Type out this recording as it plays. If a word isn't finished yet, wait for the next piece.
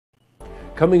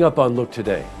Coming up on Look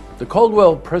Today, the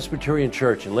Caldwell Presbyterian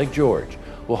Church in Lake George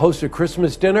will host a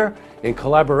Christmas dinner in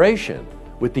collaboration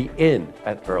with the Inn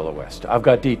at Earl West. I've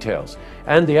got details.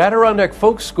 And the Adirondack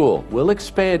Folk School will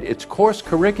expand its course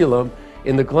curriculum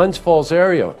in the Glens Falls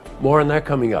area. More on that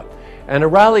coming up. And a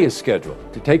rally is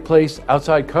scheduled to take place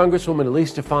outside Congresswoman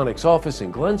Elise Stefanik's office in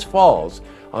Glens Falls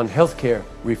on healthcare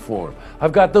reform.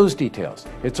 I've got those details.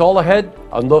 It's all ahead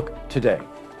on Look Today.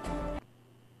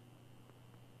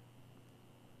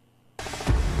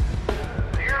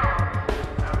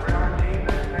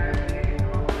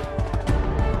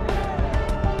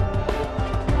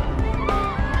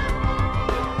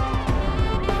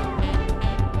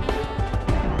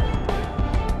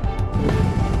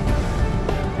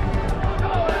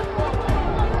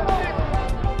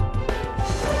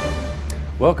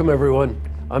 Welcome everyone,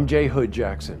 I'm Jay Hood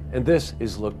Jackson, and this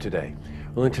is Look Today.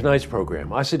 Well, in tonight's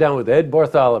program, I sit down with Ed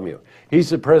Bartholomew. He's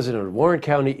the president of Warren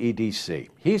County EDC.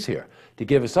 He's here to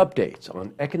give us updates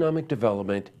on economic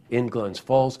development in Glens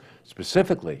Falls,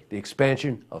 specifically the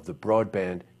expansion of the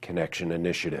Broadband Connection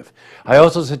Initiative. I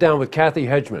also sit down with Kathy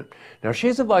Hedgman. Now,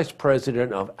 she's the vice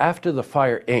president of After the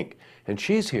Fire, Inc., and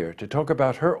she's here to talk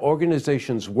about her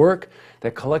organization's work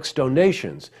that collects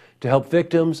donations to help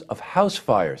victims of house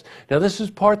fires. Now, this is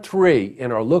part 3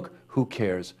 in our Look Who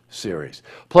Cares series.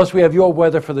 Plus, we have your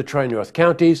weather for the Tri-North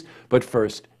counties, but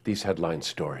first, these headline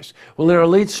stories. Well, in our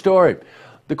lead story,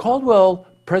 the Caldwell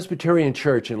Presbyterian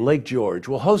Church in Lake George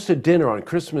will host a dinner on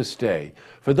Christmas Day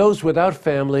for those without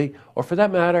family, or for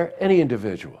that matter, any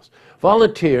individuals.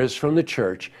 Volunteers from the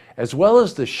church, as well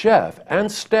as the chef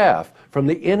and staff from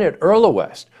the Inn at Earl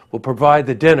West, will provide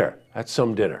the dinner. That's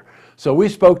some dinner. So we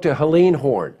spoke to Helene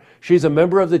Horn. She's a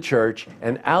member of the church,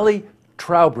 and Allie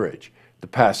Trowbridge, the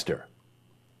pastor.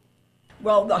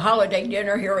 Well, the holiday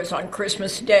dinner here is on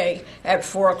Christmas Day at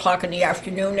 4 o'clock in the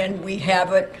afternoon, and we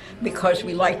have it because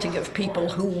we like to give people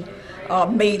who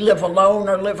may live alone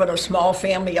or live in a small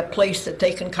family a place that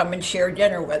they can come and share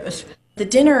dinner with us. The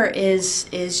dinner is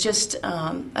just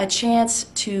a chance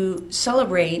to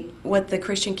celebrate what the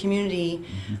Christian community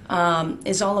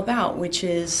is all about, which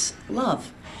is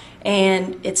love.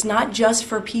 And it's not just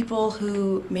for people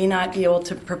who may not be able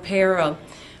to prepare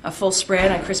a full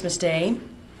spread on Christmas Day.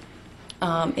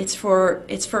 It's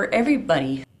for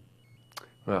everybody.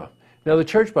 Wow. Now, the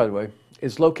church, by the way,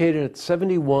 is located at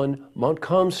 71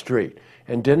 Montcalm Street,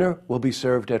 and dinner will be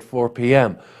served at 4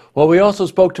 p.m. Well, we also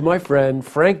spoke to my friend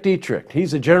Frank Dietrich.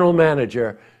 He's the general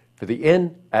manager for the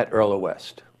Inn at Earl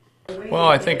West. Well,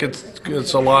 I think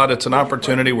it's a lot. It's an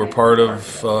opportunity. We're part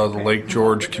of the Lake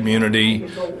George community.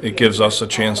 It gives us a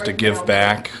chance to give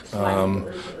back.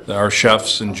 Our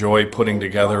chefs enjoy putting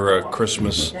together a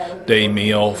Christmas Day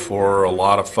meal for a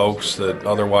lot of folks that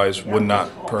otherwise would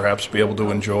not perhaps be able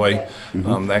to enjoy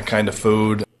that kind of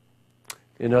food.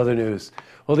 In other news,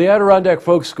 well, the Adirondack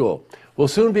Folk School will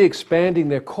soon be expanding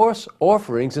their course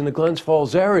offerings in the Glens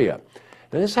Falls area.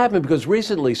 And this happened because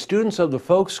recently students of the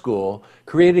folk school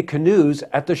created canoes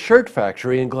at the Shirt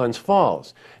Factory in Glens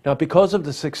Falls. Now, because of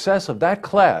the success of that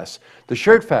class, the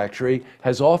Shirt Factory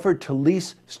has offered to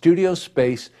lease studio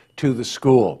space to the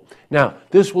school. Now,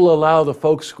 this will allow the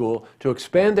folk school to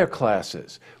expand their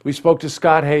classes. We spoke to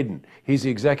Scott Hayden. He's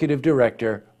the executive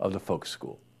director of the folk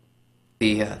school.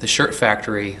 The Shirt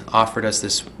Factory offered us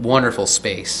this wonderful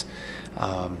space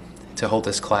to hold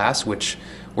this class, which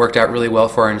worked out really well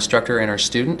for our instructor and our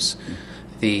students.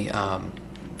 The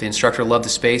instructor loved the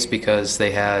space because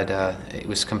they had it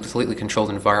was a completely controlled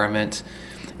environment,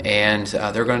 and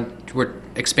we're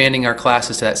expanding our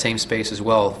classes to that same space as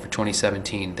well for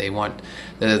 2017. They want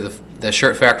the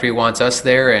Shirt Factory wants us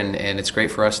there, and it's great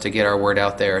for us to get our word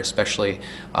out there, especially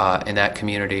in that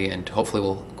community, and hopefully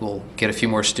we'll get a few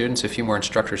more students, a few more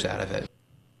instructors out of it.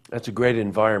 That's a great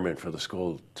environment for the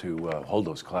school to hold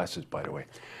those classes, by the way.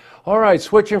 All right,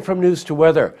 switching from news to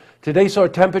weather. Today saw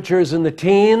temperatures in the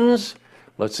teens.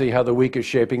 Let's see how the week is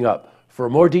shaping up. For a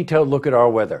more detailed look at our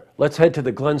weather, let's head to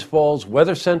the Glens Falls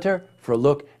Weather Center for a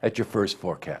look at your first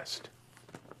forecast.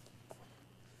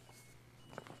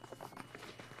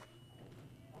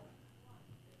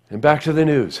 And back to the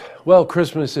news. Well,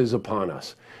 Christmas is upon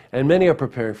us, and many are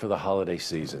preparing for the holiday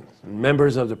season.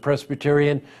 Members of the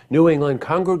Presbyterian New England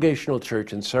Congregational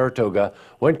Church in Saratoga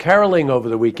went caroling over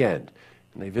the weekend,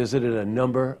 and they visited a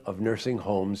number of nursing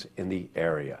homes in the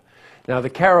area. Now, the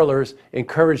carolers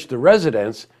encouraged the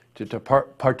residents to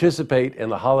participate in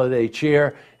the holiday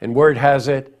cheer, and word has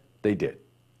it, they did.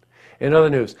 In other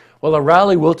news, well, a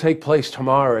rally will take place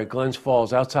tomorrow at Glens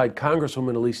Falls outside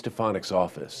Congresswoman Elise Stefanik's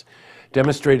office.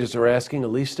 Demonstrators are asking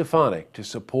Elise Stefanik to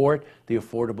support the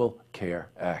Affordable Care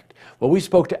Act. Well, we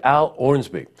spoke to Al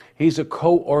Ornsby. He's a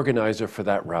co-organizer for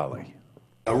that rally.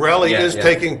 A rally is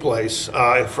taking place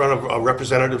in front of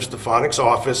Representative Stefanik's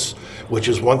office, which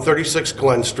is 136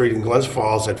 Glen Street in Glens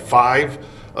Falls at 5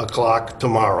 o'clock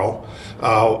tomorrow.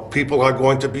 People are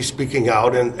going to be speaking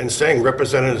out and saying,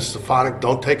 Representative Stefanik,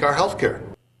 don't take our health care.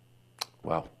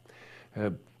 Wow.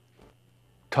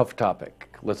 Tough topic.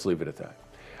 Let's leave it at that.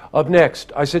 Up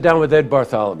next, I sit down with Ed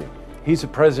Bartholomew. He's the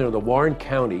president of the Warren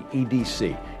County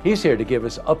EDC. He's here to give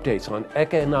us updates on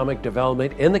economic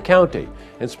development in the county,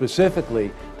 and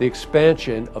specifically the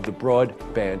expansion of the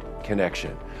broadband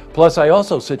connection. Plus, I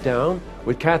also sit down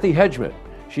with Kathy Hedgeman.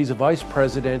 She's a vice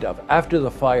president of After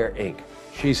the Fire, Inc.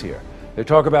 She's here to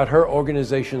talk about her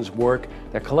organization's work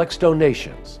that collects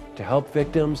donations to help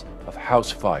victims of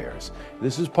house fires.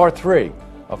 This is part 3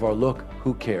 of our Look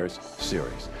Who Cares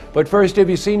series. But first, if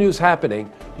you see news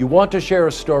happening, you want to share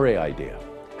a story idea.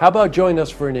 How about join us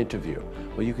for an interview?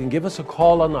 Well, you can give us a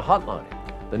call on the hotline.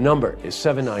 The number is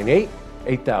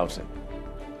 798-8000.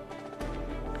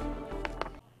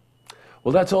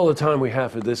 Well, that's all the time we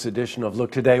have for this edition of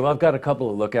Look Today. Well, I've got a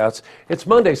couple of lookouts. It's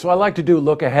Monday, so I like to do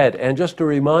Look Ahead. And just a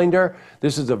reminder,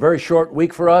 this is a very short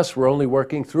week for us. We're only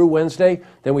working through Wednesday.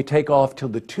 Then we take off till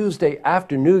the Tuesday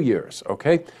after New Year's,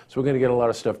 okay? So we're going to get a lot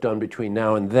of stuff done between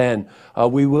now and then.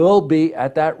 We will be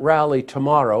at that rally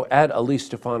tomorrow at Elise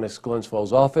Stefanik's Glens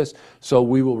Falls office, so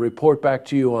we will report back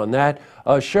to you on that.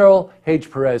 Cheryl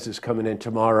Hage-Perez is coming in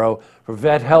tomorrow for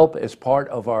Vet Help as part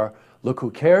of our Look Who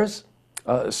Cares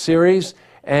series.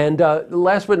 And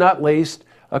last but not least,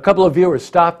 a couple of viewers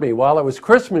stopped me while I was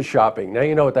Christmas shopping. Now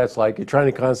you know what that's like. You're trying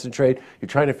to concentrate. You're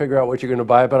trying to figure out what you're going to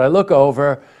buy. But I look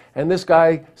over, and this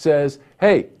guy says,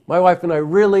 "Hey, my wife and I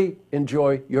really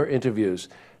enjoy your interviews."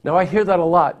 Now I hear that a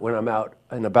lot when I'm out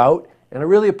and about, and I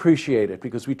really appreciate it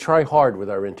because we try hard with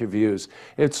our interviews.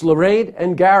 It's Lorraine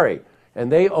and Gary,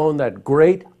 and they own that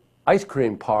great ice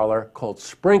cream parlor called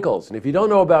Sprinkles. And if you don't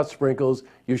know about Sprinkles,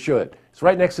 you should. It's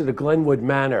right next to the Glenwood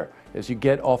Manor as you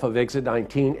get off of exit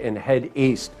 19 and head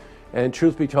east. And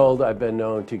truth be told, I've been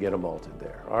known to get them malted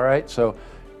there. All right, so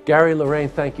Gary, Lorraine,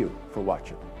 thank you for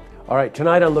watching. All right,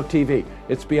 tonight on Look TV,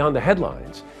 it's Beyond the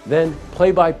Headlines, then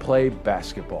play-by-play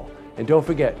basketball. And don't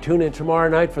forget, tune in tomorrow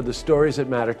night for the stories that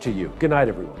matter to you. Good night,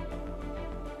 everyone.